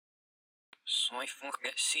Sai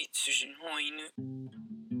forget tussen hoine.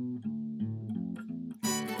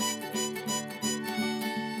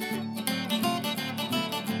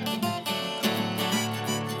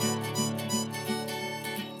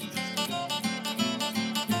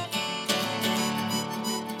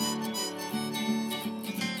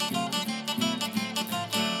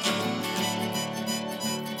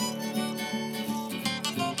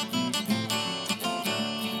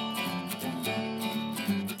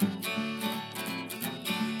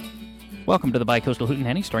 Welcome to the Bi-Coastal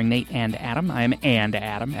Tootnanny, starring Nate and Adam. I'm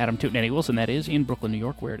Adam Tootnanny Wilson, that is, in Brooklyn, New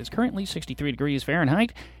York, where it is currently 63 degrees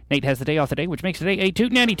Fahrenheit. Nate has the day off today, which makes today a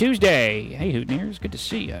Tootnanny Tuesday. Hey, Hootneers, good to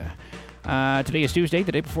see you. Today is Tuesday,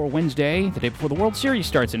 the day before Wednesday, the day before the World Series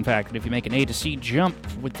starts, in fact. And if you make an A to C jump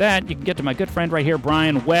with that, you can get to my good friend right here,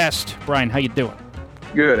 Brian West. Brian, how you doing?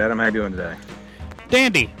 Good, Adam. How you doing today?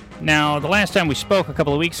 Dandy. Now, the last time we spoke a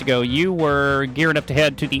couple of weeks ago, you were gearing up to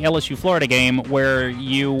head to the LSU-Florida game where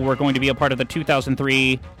you were going to be a part of the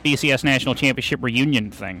 2003 BCS National Championship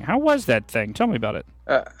reunion thing. How was that thing? Tell me about it.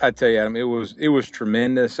 I tell you, Adam, it was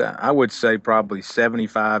tremendous. I would say probably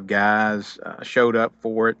 75 guys showed up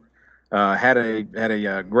for it. Had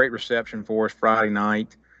a great reception for us Friday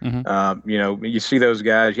night. Mm-hmm. You see those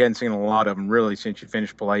guys. You hadn't seen a lot of them really since you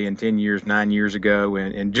finished playing 9 years ago,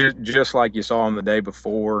 and just like you saw them the day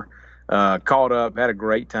before. Caught up, had a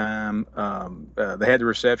great time. They had the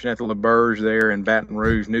reception at the Le Berge there in Baton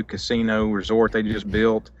Rouge, new casino resort they just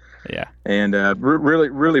built. Yeah, and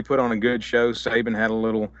really put on a good show. Saban had a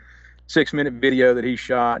little 6-minute video that he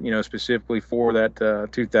shot, specifically for that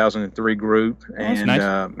 2003 group, and nice.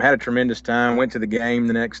 Had a tremendous time. Went to the game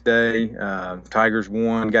the next day. Tigers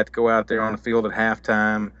won. Got to go out there on the field at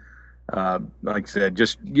halftime. Like I said,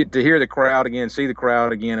 just get to hear the crowd again, see the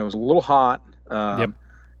crowd again. It was a little hot. Yep.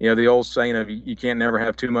 The old saying of you can't never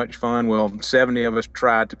have too much fun. Well, 70 of us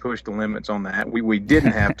tried to push the limits on that. We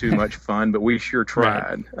didn't have too much fun, but we sure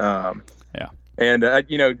tried. Right. Yeah. And,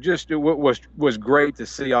 just what was great to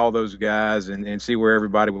see all those guys and see where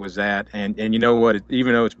everybody was at. And you know what?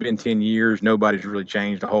 Even though it's been 10 years, nobody's really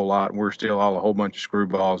changed a whole lot. We're still all a whole bunch of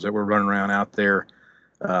screwballs that were running around out there,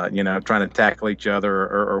 trying to tackle each other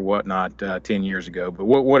or whatnot 10 years ago. But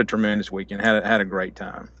what a tremendous weekend. Had a great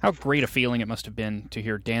time. How great a feeling it must have been to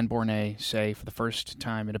hear Dan Bournet say for the first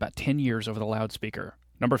time in about 10 years over the loudspeaker,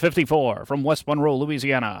 number 54 from West Monroe,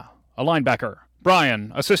 Louisiana, a linebacker.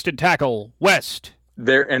 Brian, assisted tackle, West.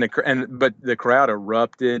 But the crowd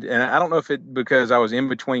erupted, and I don't know if it because I was in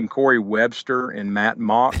between Corey Webster and Matt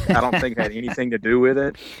Mock. I don't think it had anything to do with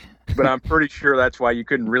it, but I'm pretty sure that's why you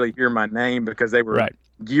couldn't really hear my name because they were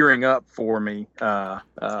gearing up for me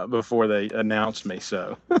before they announced me.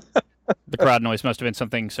 So the crowd noise must have been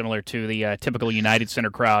something similar to the typical United Center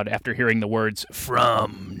crowd after hearing the words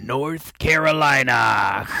 "from North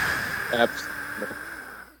Carolina." Absolutely.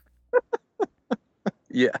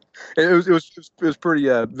 Yeah, it was pretty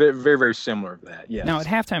very, very similar to that. Yeah. Now at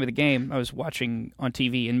halftime of the game, I was watching on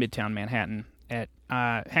TV in Midtown Manhattan. At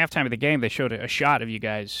halftime of the game, they showed a shot of you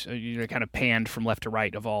guys, kind of panned from left to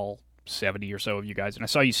right of all 70 or so of you guys, and I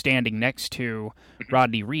saw you standing next to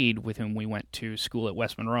Rodney Reed, with whom we went to school at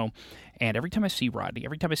West Monroe. And every time I see Rodney,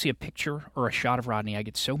 every time I see a picture or a shot of Rodney, I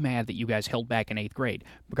get so mad that you guys held back in 8th grade.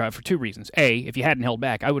 Because for two reasons. A, if you hadn't held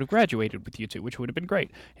back, I would have graduated with you two, which would have been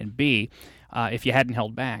great. And B, if you hadn't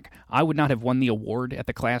held back, I would not have won the award at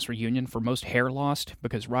the class reunion for most hair lost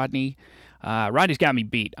because Rodney's got me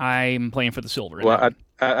beat. I'm playing for the silver. Well,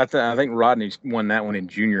 I think Rodney's won that one in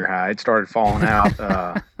junior high. It started falling out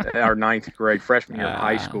our 9th grade, freshman year of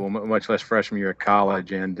high school, much less freshman year of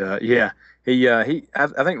college. And I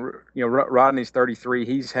think Rodney's 33.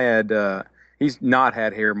 He's not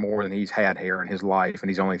had hair more than he's had hair in his life, and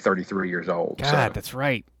he's only 33 years old. God, that's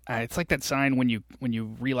right. It's like that sign when you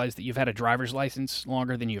realize that you've had a driver's license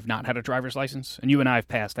longer than you've not had a driver's license. And you and I have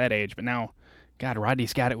passed that age, but now, God,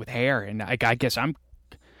 Rodney's got it with hair, and I guess I'm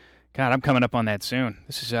coming up on that soon.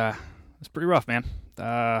 This is it's pretty rough, man.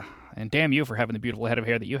 And damn you for having the beautiful head of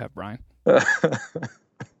hair that you have, Brian.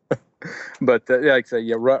 But like I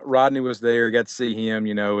say, Rodney was there. Got to see him,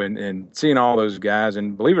 and seeing all those guys.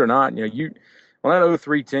 And believe it or not, that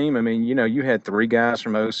 03 team. I mean, you had 3 guys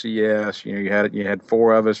from OCS. You had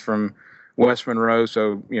 4 of us from West Monroe.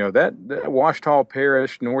 So that Ouachita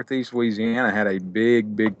Parish, Northeast Louisiana, had a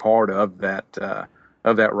big part of that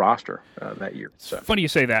roster that year. So funny you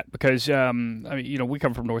say that because we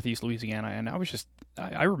come from Northeast Louisiana, and I was just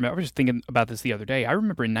thinking about this the other day. I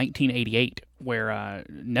remember in 1988 where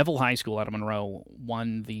Neville High School out of Monroe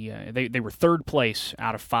won they were 3rd place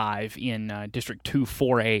out of 5 in District 2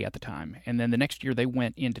 4A at the time, and then the next year they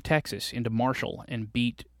went into Texas, into Marshall, and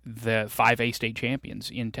beat the 5A state champions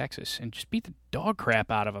in Texas and just beat the dog crap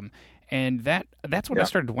out of them. And that's when I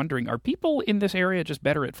started wondering, are people in this area just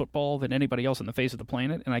better at football than anybody else on the face of the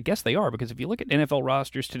planet? And I guess they are, because if you look at NFL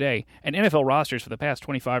rosters today, and NFL rosters for the past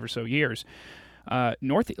 25 or so years,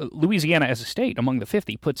 Louisiana as a state, among the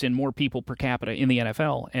 50, puts in more people per capita in the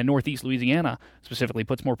NFL, and Northeast Louisiana specifically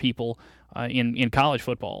puts more people in college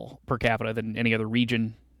football per capita than any other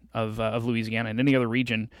region of Louisiana and any other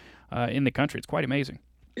region in the country. It's quite amazing.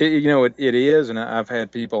 It is, and I've had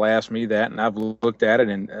people ask me that, and I've looked at it,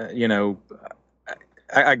 and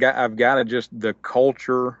I've got to just the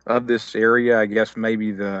culture of this area. I guess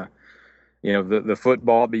maybe the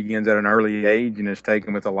football begins at an early age and is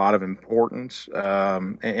taken with a lot of importance,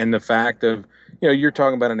 and the fact of you're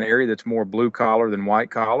talking about an area that's more blue collar than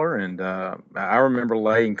white collar, and I remember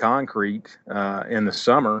laying concrete in the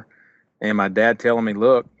summer. And my dad telling me,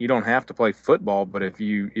 look, you don't have to play football, but if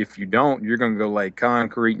you don't, you're going to go lay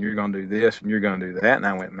concrete and you're going to do this and you're going to do that. And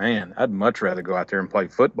I went, man, I'd much rather go out there and play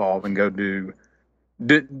football than go do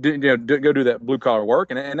that blue collar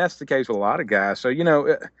work. And that's the case with a lot of guys. So,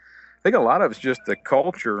 I think a lot of it's just the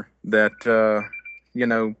culture that,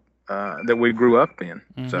 that we grew up in.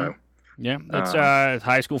 Mm-hmm. So, yeah, it's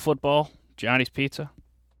high school football, Johnny's Pizza,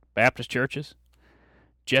 Baptist churches,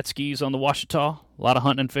 jet skis on the Ouachita, a lot of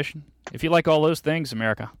hunting and fishing. If you like all those things,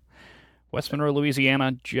 America, West Monroe,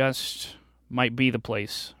 Louisiana just might be the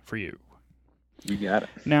place for you. You got it.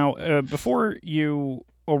 Now,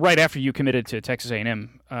 right after you committed to Texas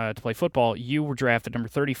A&M to play football, you were drafted number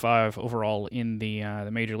 35 overall in the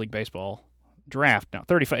Major League Baseball draft. Now,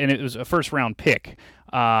 35, and it was a first-round pick.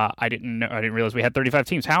 I didn't realize we had 35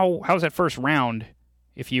 teams. How was that first round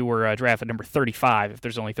if you were drafted number 35, if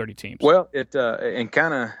there's only 30 teams? Well, and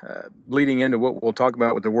kind of leading into what we'll talk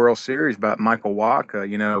about with the World Series about Michael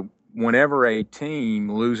Wacha, whenever a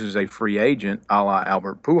team loses a free agent, a la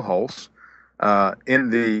Albert Pujols, in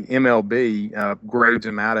the MLB, grades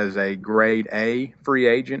them out as a grade A free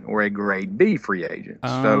agent or a grade B free agent.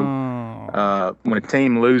 Oh. So when a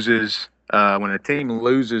team loses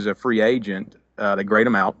a free agent, they grade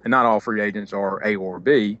them out, and not all free agents are A or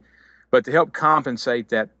B. But to help compensate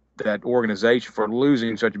that organization for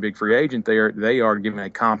losing such a big free agent, they are given a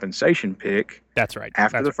compensation pick. That's right.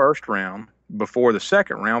 After the first round, before the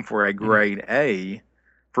second round for a grade A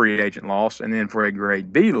free agent loss, and then for a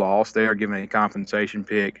grade B loss, they are given a compensation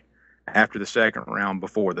pick after the second round,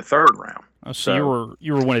 before the third round. Oh, so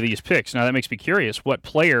you were one of these picks. Now that makes me curious. What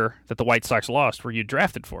player that the White Sox lost were you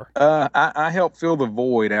drafted for? I helped fill the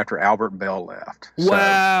void after Albert Bell left.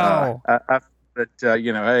 Wow. So, But,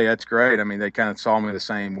 hey, that's great. I mean, they kind of saw me the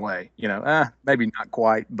same way, maybe not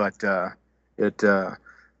quite, but that's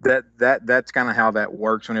kind of how that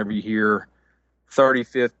works. Whenever you hear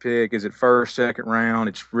 35th pick, is it first, second round?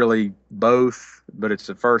 It's really both, but it's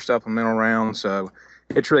the first supplemental round. So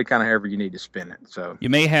it's really kind of however you need to spin it. So you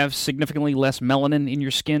may have significantly less melanin in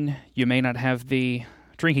your skin. You may not have the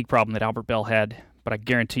drinking problem that Albert Bell had, but I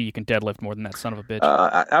guarantee you can deadlift more than that son of a bitch.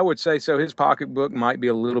 I would say so. His pocketbook might be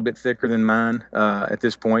a little bit thicker than mine at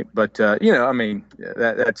this point, but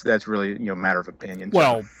that's really a matter of opinion.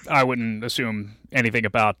 Well, I wouldn't assume anything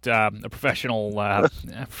about a professional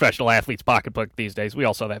athlete's pocketbook these days. We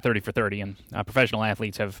all saw that 30 for 30, and professional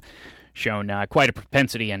athletes have shown quite a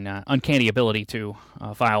propensity and uncanny ability to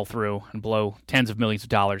file through and blow tens of millions of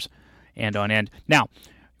dollars and on end. Now,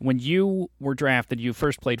 when you were drafted, you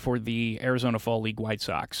first played for the Arizona Fall League White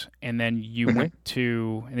Sox, and then you went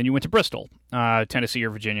to Bristol, Tennessee or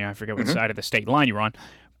Virginia. I forget what side of the state line you were on.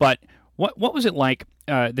 But what was it like?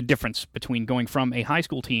 The difference between going from a high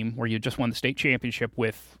school team where you just won the state championship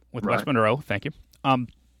with West Monroe, thank you,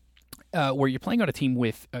 where you're playing on a team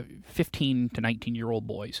with 15 to 19-year-old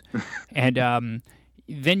boys, and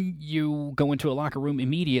then you go into a locker room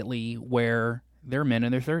immediately where they're men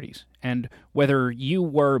in their 30s. And whether you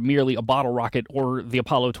were merely a bottle rocket or the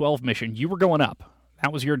Apollo 12 mission, you were going up.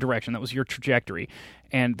 That was your direction. That was your trajectory.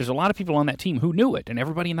 And there's a lot of people on that team who knew it, and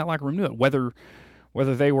everybody in that locker room knew it, whether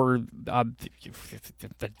they were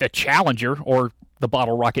the challenger or the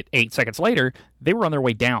bottle rocket 8 seconds later, they were on their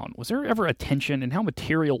way down. Was there ever a tension, and how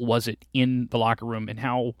material was it in the locker room, and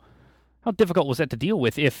how difficult was that to deal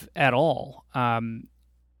with, if at all,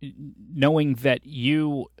 knowing that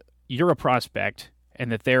you're a prospect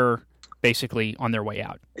and that they're basically on their way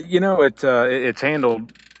out? It's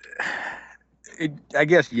handled, I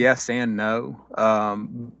guess, yes and no.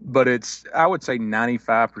 But I would say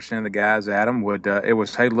 95% of the guys at them it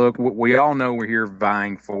was, hey, look, we all know we're here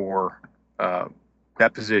vying for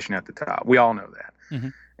that position at the top. We all know that. Mm-hmm.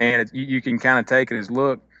 And you can kind of take it as,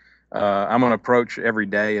 look, I'm going to approach every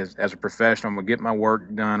day as a professional. I'm going to get my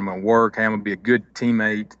work done. I'm going to work. Hey, I'm going to be a good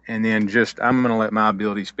teammate. And then I'm going to let my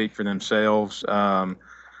abilities speak for themselves.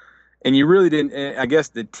 And you really didn't, I guess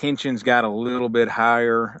the tensions got a little bit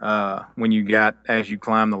higher as you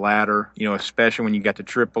climb the ladder, especially when you got to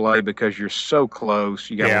AAA because you're so close.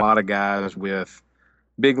 You got a lot of guys with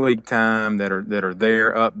big league time that are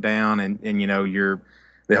there, up, down, and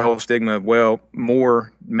the whole stigma of,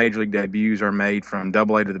 more major league debuts are made from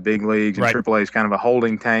AA to the big leagues, and AAA is kind of a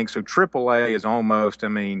holding tank. So AAA is almost,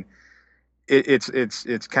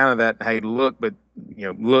 it's kind of that, hey, look but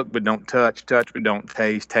don't touch but don't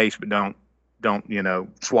taste but don't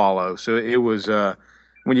swallow. So it was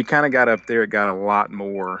when you kind of got up there, it got a lot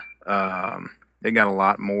more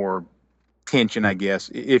tension, I guess,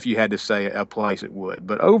 if you had to say a place it would.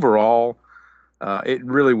 But overall, it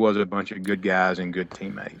really was a bunch of good guys and good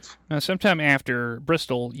teammates. Now, sometime after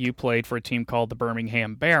Bristol, you played for a team called the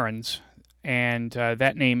Birmingham Barons, and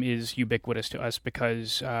that name is ubiquitous to us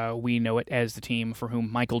because we know it as the team for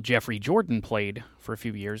whom Michael Jeffrey Jordan played for a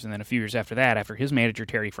few years, and then a few years after that, after his manager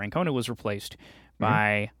Terry Francona was replaced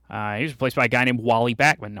by he was replaced by a guy named Wally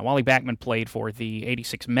Backman. Now, Wally Backman played for the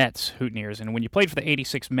 '86 Mets Hootneers, and when you played for the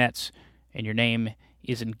 '86 Mets and your name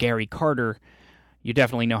isn't Gary Carter, you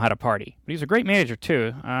definitely know how to party. But he's a great manager,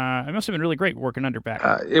 too. It must have been really great working under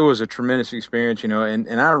Backman. It was a tremendous experience, and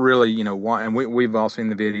I really, and we've all seen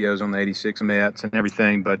the videos on the '86 Mets and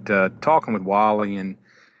everything, but talking with Wally and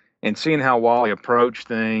seeing how Wally approached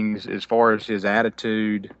things as far as his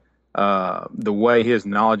attitude, the way his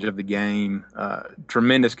knowledge of the game,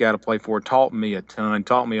 tremendous guy to play for, taught me a ton,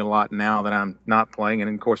 taught me a lot now that I'm not playing.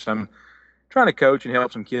 And, of course, I'm trying to coach and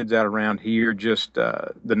help some kids out around here. Just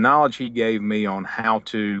the knowledge he gave me on how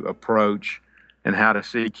to approach and how to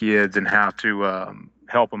see kids and how to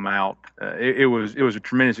help them out. It was a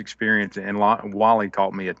tremendous experience, and Wally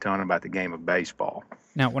taught me a ton about the game of baseball.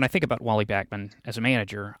 Now, when I think about Wally Backman as a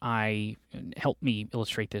manager, help me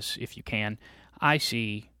illustrate this if you can. I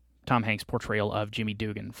see Tom Hanks' portrayal of Jimmy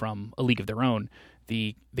Dugan from A League of Their Own,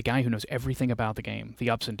 the guy who knows everything about the game, the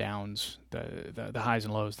ups and downs, the highs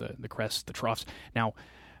and lows, the crests, the troughs. Now,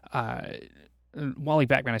 Wally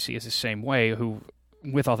Backman I see is the same way, who,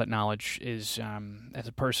 with all that knowledge, is, as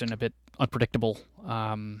a person, a bit unpredictable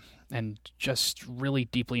and just really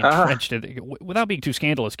deeply entrenched. Without being too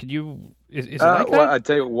scandalous, could you, is it like that? Well, I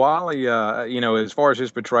tell you, Wally, as far as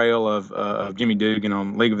his portrayal of Jimmy Dugan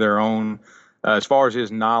on League of Their Own, as far as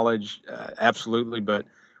his knowledge, absolutely, but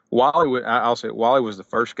I'll say Wally was the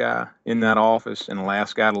first guy in that office and the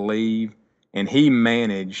last guy to leave, and he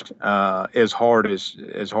managed as hard as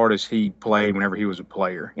he played whenever he was a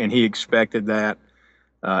player, and he expected that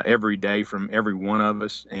every day from every one of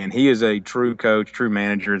us. And he is a true coach, true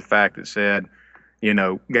manager. The fact that said,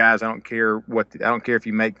 guys, I don't care if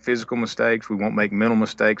you make physical mistakes, we won't make mental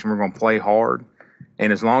mistakes, and we're going to play hard.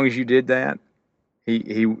 And as long as you did that,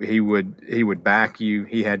 he would back you.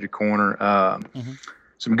 He had your corner.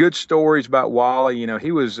 Some good stories about Wally.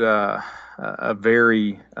 He was a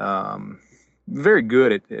very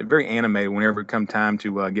good very animated whenever it come time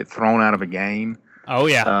to get thrown out of a game. Oh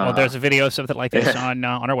yeah, there's a video of something like this on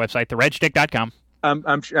our website, theredstick.com.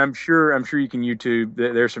 I'm sure you can YouTube.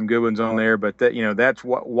 There's some good ones on there, but that's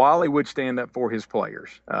what Wally would stand up for his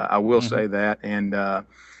players. I will say that. And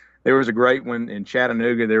there was a great one in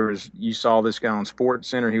Chattanooga. You saw this guy on Sports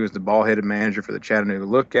Center. He was the ball-headed manager for the Chattanooga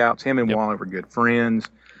Lookouts. Him and Wally were good friends.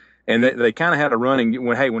 And they kind of had a running,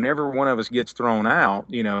 whenever one of us gets thrown out,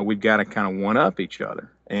 we've got to kind of one-up each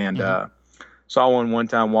other. And saw one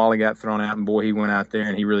time Wally got thrown out, and boy, he went out there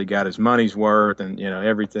and he really got his money's worth and,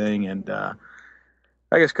 everything. And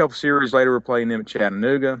I guess a couple series later, we're playing them at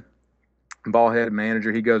Chattanooga. Ball-headed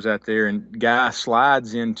manager, he goes out there, and guy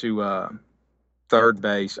slides into third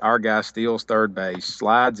base. Our guy steals third base,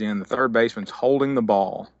 slides in. The third baseman's holding the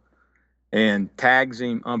ball and tags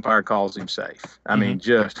him. Umpire calls him safe. I mean,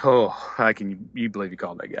 how can you believe he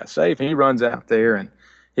called that guy safe? And he runs out there and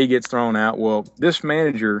he gets thrown out. Well, this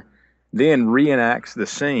manager then reenacts the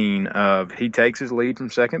scene of he takes his lead from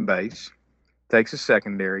second base, takes his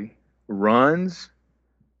secondary, runs,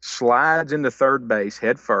 slides into third base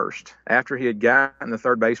head first after he had gotten the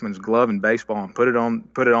third baseman's glove in baseball and put it on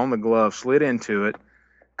the glove, slid into it,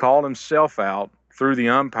 called himself out, threw the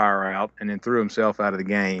umpire out, and then threw himself out of the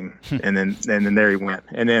game. and then there he went.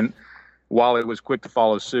 And then Wally was quick to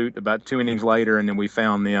follow suit about 2 innings later, and then we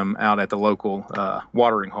found them out at the local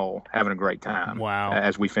watering hole having a great time. Wow!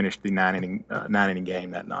 As we finished the nine inning game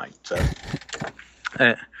that night.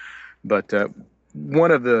 So, but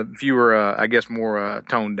one of the fewer, I guess, more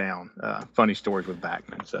toned down, funny stories with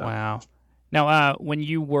Backman. So. Wow. Now, when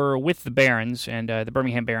you were with the Barons, and the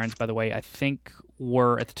Birmingham Barons, by the way, I think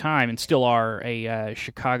were at the time and still are a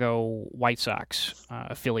Chicago White Sox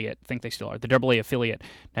affiliate. I think they still are the AA affiliate.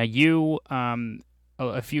 Now, you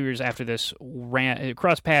a few years after this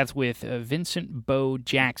crossed paths with Vincent Bo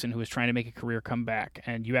Jackson, who was trying to make a career comeback,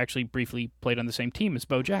 and you actually briefly played on the same team as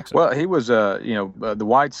Bo Jackson. Well, he was, the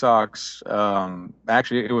White Sox.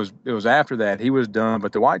 Actually, it was after that he was done,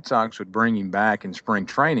 but the White Sox would bring him back in spring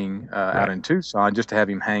training out in Tucson just to have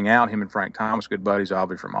him hang out. Him and Frank Thomas, good buddies,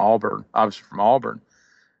 obviously from Auburn,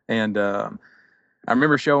 and I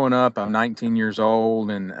remember showing up. I'm 19 years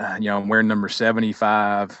old, and I'm wearing number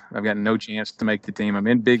 75. I've got no chance to make the team. I'm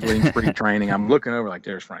in big league spring training. I'm looking over like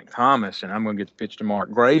there's Frank Thomas, and I'm going to get to pitch to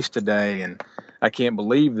Mark Grace today, and I can't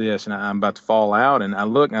believe this, and I'm about to fall out. And I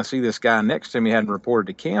look and I see this guy next to me hadn't reported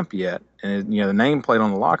to camp yet, and the nameplate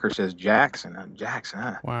on the locker says Jackson.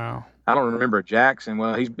 Jackson. Wow. I don't remember Jackson.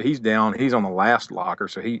 Well, he's down. He's on the last locker,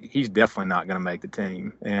 so he's definitely not going to make the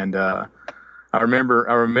team. And I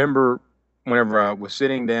remember. Whenever I was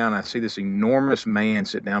sitting down, I see this enormous man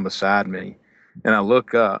sit down beside me, and I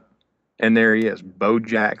look up, and there he is, Bo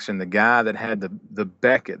Jackson, the guy that had the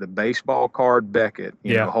Beckett, the baseball card Beckett,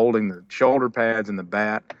 holding the shoulder pads and the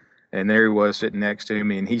bat, and there he was sitting next to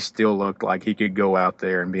me, and he still looked like he could go out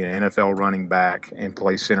there and be an NFL running back and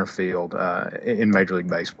play center field in Major League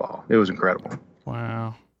Baseball. It was incredible.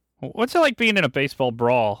 Wow. What's it like being in a baseball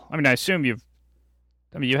brawl? I mean, I assume you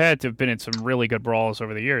had to have been in some really good brawls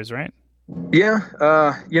over the years, right? Yeah,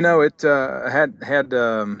 it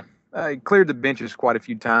I cleared the benches quite a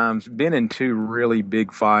few times, been in two really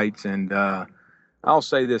big fights, and I'll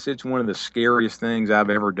say this, it's one of the scariest things I've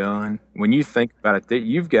ever done. When you think about it,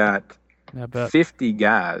 you've got 50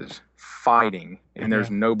 guys fighting, and there's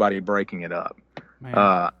nobody breaking it up.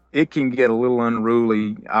 It can get a little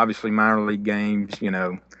unruly. Obviously, minor league games,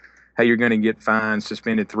 hey, you're going to get fined,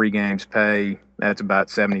 suspended 3 games pay. That's about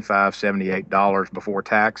 $75, $78 before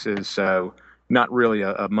taxes. So not really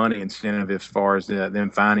a money incentive as far as them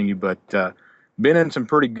fining you, but been in some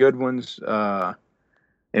pretty good ones.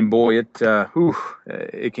 And boy,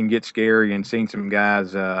 it can get scary, and seen some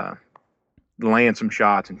guys land some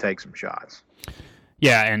shots and take some shots.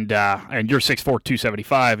 Yeah, and you're 6'4",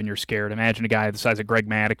 275, and you're scared. Imagine a guy the size of Greg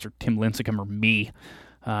Maddux or Tim Lincecum or me.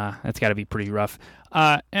 That's got to be pretty rough.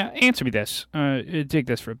 Answer me this. Dig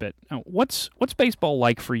this for a bit. What's baseball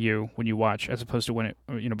like for you when you watch, as opposed to when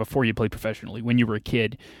it, before you played professionally, when you were a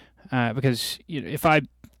kid? Because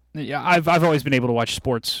I've always been able to watch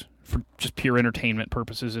sports for just pure entertainment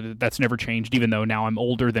purposes. That's never changed, even though now I'm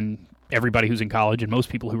older than everybody who's in college and most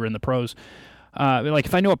people who are in the pros. Like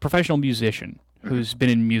if I know a professional musician who's been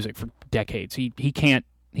in music for decades, he can't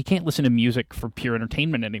listen to music for pure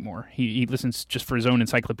entertainment anymore. He listens just for his own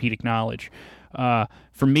encyclopedic knowledge.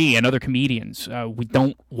 For me and other comedians, we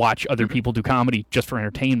don't watch other people do comedy just for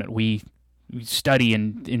entertainment. We study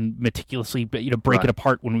and meticulously break it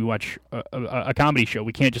apart when we watch a comedy show.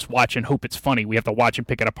 We can't just watch and hope it's funny. We have to watch and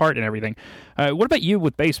pick it apart and everything. What about you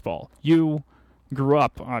with baseball? You grew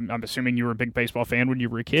up, I'm assuming you were a big baseball fan when you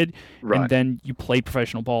were a kid, and then you played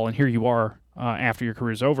professional ball, and here you are after your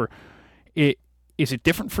career's over. Is it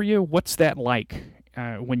different for you? What's that like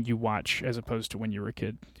when you watch as opposed to when you were a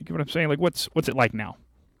kid? Do you get what I'm saying? Like, what's it like now?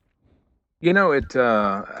 Whenever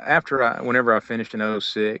I finished in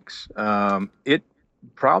 2006, it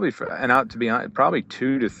probably, to be honest, probably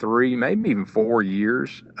 2 to 3, maybe even 4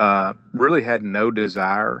 years, really had no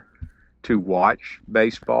desire to watch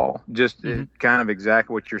baseball. Just kind of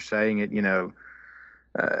exactly what you're saying.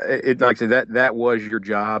 Like I said, that was your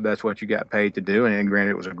job. That's what you got paid to do. And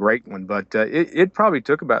granted, it was a great one, but it probably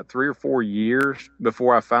took about 3 or 4 years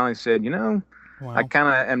before I finally said, wow.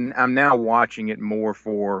 I'm now watching it more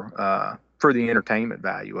for the entertainment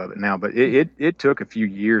value of it now. But it took a few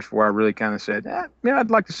years before I really kind of said,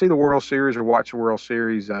 I'd like to see the World Series or watch the World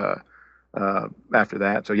Series after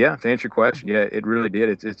that. So yeah, to answer your question, yeah, it really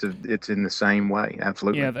did. It's in the same way.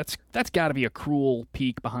 Absolutely. Yeah, that's got to be a cruel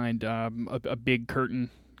peek behind a big curtain,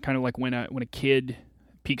 kind of like when a kid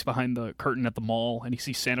peeks behind the curtain at the mall and he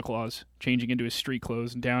sees Santa Claus changing into his street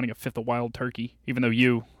clothes and downing a fifth of wild turkey, even though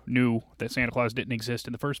you knew that Santa Claus didn't exist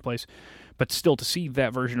in the first place. But still, to see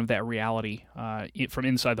that version of that reality from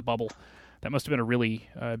inside the bubble, that must have been a really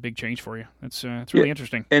big change for you. It's really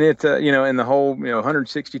interesting. And it in the whole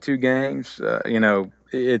 162 games,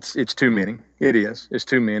 it's too many. It is. It's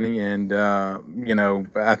too many, and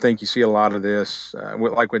I think you see a lot of this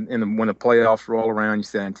like when the playoffs roll around, you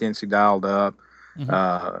see that intensity dialed up.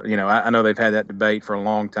 I know they've had that debate for a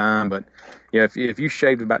long time, but if you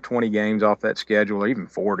shaved about 20 games off that schedule, or even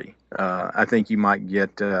 40, I think you might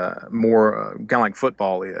get more kind of like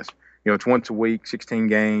football is. it's once a week, 16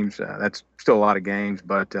 games. That's still a lot of games,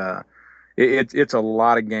 but it's a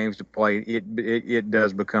lot of games to play. It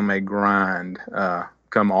does become a grind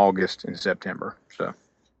come August and September. So.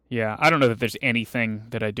 Yeah, I don't know that there's anything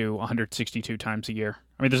that I do 162 times a year.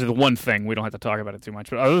 I mean, there's the one thing. We don't have to talk about it too much.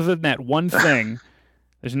 But other than that one thing,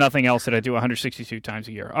 there's nothing else that I do 162 times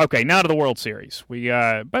a year. Okay, now to the World Series.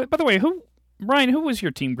 By the way, Brian, who was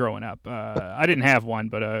your team growing up? I didn't have one,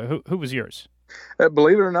 but who was yours?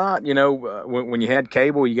 Believe it or not, when you had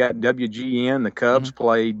cable, you got WGN. The Cubs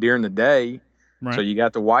played during the day. Right. So you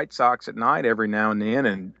got the White Sox at night every now and then.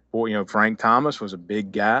 And, boy, Frank Thomas was a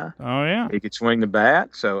big guy. Oh, yeah. He could swing the bat.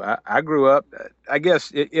 So I grew up, I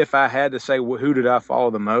guess if I had to say who did I follow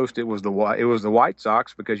the most, it was the White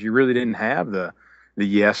Sox, because you really didn't have the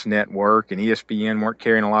Yes Network, and ESPN weren't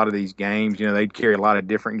carrying a lot of these games. They'd carry a lot of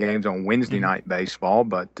different games on Wednesday night baseball.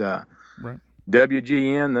 But right.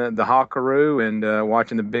 WGN, the Hawkaroo, and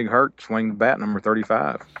watching the Big Hurt swing the bat, number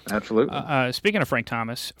 35. Absolutely. Speaking of Frank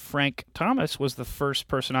Thomas was the first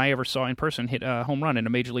person I ever saw in person hit a home run in a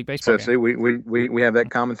Major League Baseball game. See, we have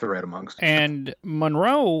that common thread amongst us. And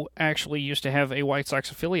Monroe actually used to have a White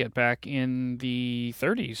Sox affiliate back in the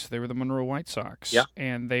 30s. They were the Monroe White Sox. Yeah.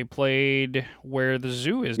 And they played where the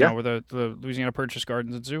zoo is now, where the Louisiana Purchase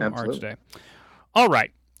Gardens and Zoo are today. All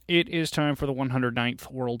right. It is time for the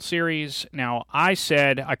 109th World Series. Now, I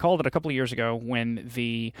called it a couple of years ago when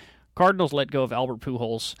the Cardinals let go of Albert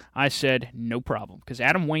Pujols. I said, no problem, because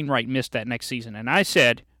Adam Wainwright missed that next season. And I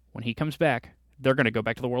said, when he comes back, they're going to go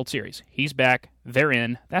back to the World Series. He's back. They're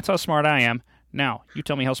in. That's how smart I am. Now, you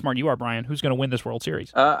tell me how smart you are, Brian. Who's going to win this World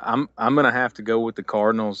Series? I'm going to have to go with the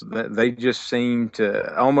Cardinals. They just seem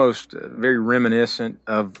to almost very reminiscent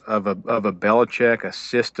of a Belichick, a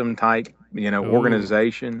system type,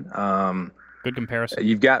 organization. Good comparison.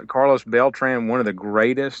 You've got Carlos Beltran, one of the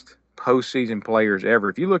greatest postseason players ever.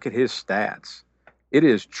 If you look at his stats, it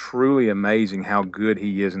is truly amazing how good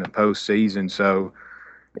he is in the postseason. So,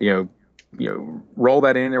 roll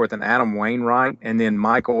that in there with an Adam Wainwright, and then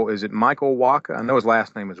Michael Wacha? I know his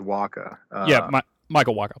last name is Wacha.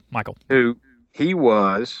 Michael Wacha. Michael. Who he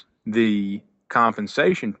was the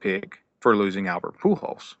compensation pick for losing Albert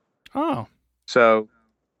Pujols. Oh. So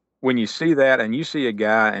when you see that, and you see a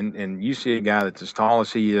guy, and you see a guy that's as tall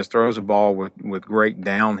as he is, throws a ball with great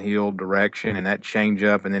downhill direction, and that change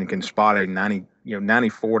up, and then can spot a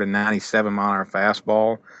 94 to 97 mile an hour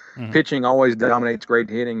fastball. Mm-hmm. Pitching always dominates great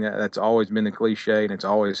hitting. That's always been the cliche, and it's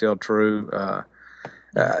always held true.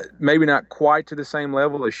 Maybe not quite to the same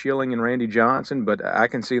level as Schilling and Randy Johnson, but I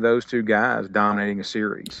can see those two guys dominating a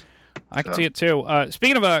series. I can see it too.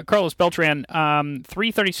 Speaking of Carlos Beltran,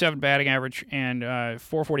 337 batting average and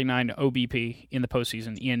 449 OBP in the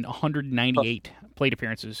postseason in 198 plate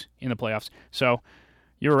appearances in the playoffs. So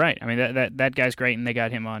you're right. I mean, that guy's great, and they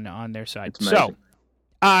got him on their side. So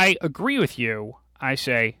I agree with you. I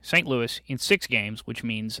say St. Louis in 6 games, which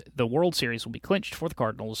means the World Series will be clinched for the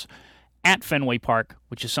Cardinals at Fenway Park,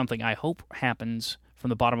 which is something I hope happens from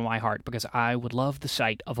the bottom of my heart, because I would love the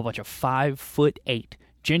sight of a bunch of 5'8"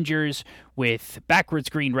 gingers with backwards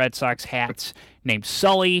green Red Sox hats named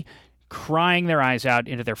Sully crying their eyes out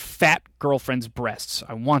into their fat girlfriend's breasts.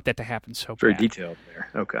 I want that to happen so bad. Very detailed there.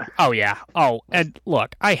 Okay. Oh, yeah. Oh, and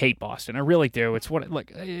look, I hate Boston. I really do. It's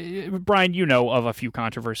Brian, you know of a few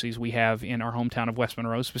controversies we have in our hometown of West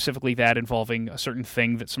Monroe, specifically that involving a certain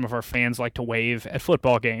thing that some of our fans like to wave at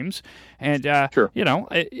football games. And, sure.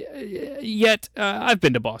 Yet I've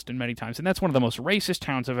been to Boston many times, and that's one of the most racist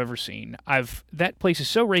towns I've ever seen. That place is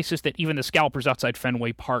so racist that even the scalpers outside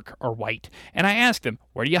Fenway Park are white. And I asked them,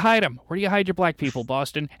 where do you hide them? Where do you hide your black people,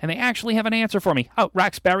 Boston? And they actually have an answer for me. Oh,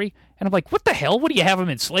 Roxbury. And I'm like, what the hell? What do you have them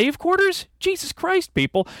in slave quarters? Jesus Christ,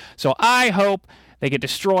 people. So I hope they get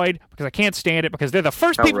destroyed, because I can't stand it, because they're the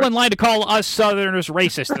first people in line to call us Southerners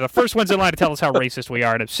racist. They're the first ones in line to tell us how racist we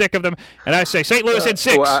are, and I'm sick of them. And I say St. Louis in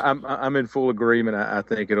 6. Well, I'm in full agreement. I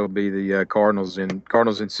think it'll be the Cardinals in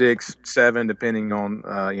 6, 7, depending on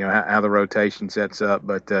how the rotation sets up.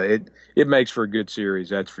 But it makes for a good series,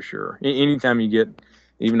 that's for sure. Anytime you get,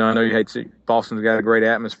 even though I know you hate to see, Boston's got a great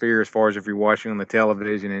atmosphere as far as if you're watching on the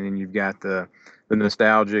television, and then you've got the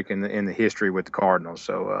nostalgic and the history with the Cardinals.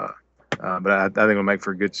 So. But I think it'll make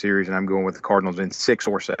for a good series, and I'm going with the Cardinals in 6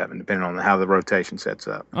 or 7, depending on how the rotation sets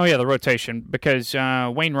up. Oh, yeah, the rotation, because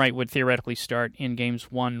Wainwright would theoretically start in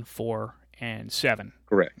games 1, 4, and 7.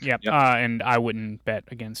 Correct. Yep. Yep. And I wouldn't bet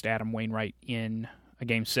against Adam Wainwright in a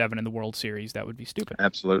Game 7 in the World Series. That would be stupid.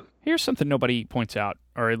 Absolutely. Here's something nobody points out,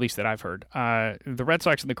 or at least that I've heard. The Red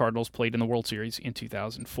Sox and the Cardinals played in the World Series in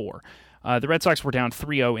 2004. The Red Sox were down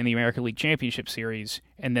 3-0 in the American League Championship Series,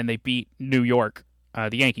 and then they beat New York,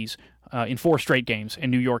 the Yankees, in 4 straight games,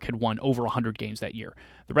 and New York had won over 100 games that year.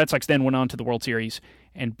 The Red Sox then went on to the World Series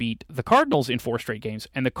and beat the Cardinals in 4 straight games,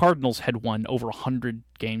 and the Cardinals had won over 100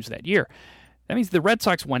 games that year. That means the Red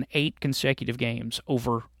Sox won 8 consecutive games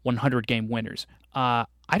over 100-game winners. I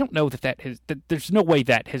don't know that there's no way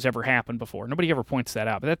that has ever happened before. Nobody ever points that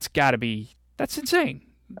out, but that's insane.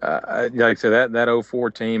 Like I said, that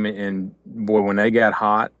 04 team, and boy, when they got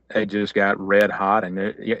hot, they just got red hot, and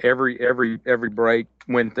every break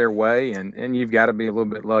went their way, and you've got to be a little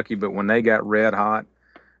bit lucky. But when they got red hot,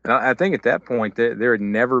 and I think at that point there had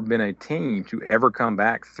never been a team to ever come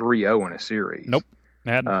back 3-0 in a series. Nope.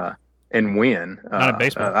 And win. Not in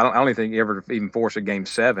baseball. I don't think you ever even force a Game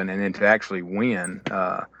 7 and then to actually win.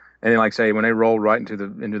 And then, like I say, when they rolled right into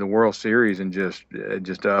the World Series and just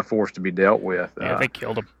forced to be dealt with. Yeah, they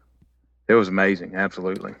killed them. It was amazing,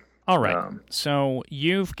 absolutely. All right. So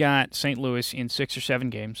you've got St. Louis in 6 or 7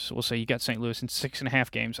 games. So we'll say you got St. Louis in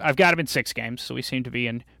 6.5 games. I've got them in 6 games, so we seem to be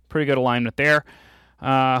in pretty good alignment there.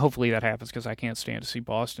 Hopefully that happens because I can't stand to see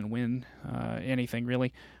Boston win anything,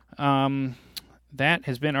 really. That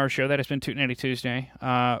has been our show. That has been Tootnanny Tuesday.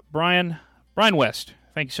 Brian West,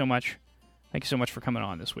 thank you so much. Thank you so much for coming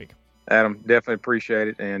on this week. Adam, definitely appreciate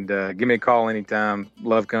it. And give me a call anytime.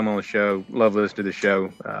 Love coming on the show. Love listening to the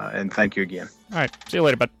show. And thank you again. All right. See you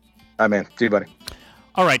later, bud. All right, man. See you, buddy.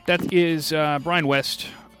 All right. That is Brian West,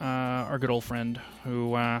 our good old friend,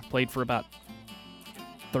 who played for about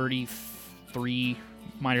 33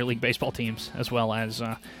 minor league baseball teams, as well as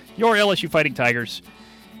your LSU Fighting Tigers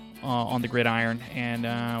on the gridiron, and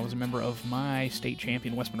was a member of my state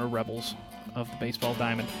champion West Monroe Rebels of the baseball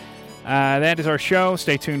diamond. That is our show.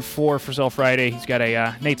 Stay tuned for Frizzell Friday.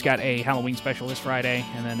 Nate's got a Halloween special this Friday,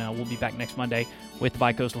 and then we'll be back next Monday with the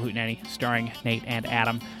Bi-Coastal Hootenanny, starring Nate and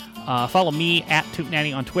Adam. Follow me at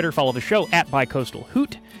Tootnanny on Twitter. Follow the show at Bi-Coastal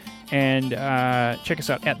Hoot, and check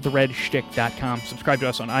us out at theredshtick.com. Subscribe to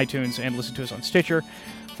us on iTunes and listen to us on Stitcher.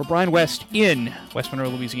 For Brian West in West Monroe,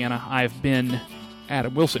 Louisiana, I've been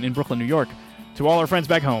Adam Wilson in Brooklyn, New York. To all our friends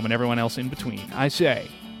back home and everyone else in between, I say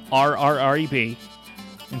RRREB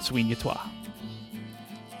and Soigne toi.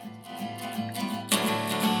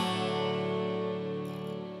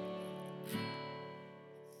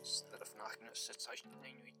 Instead of knocking us, it's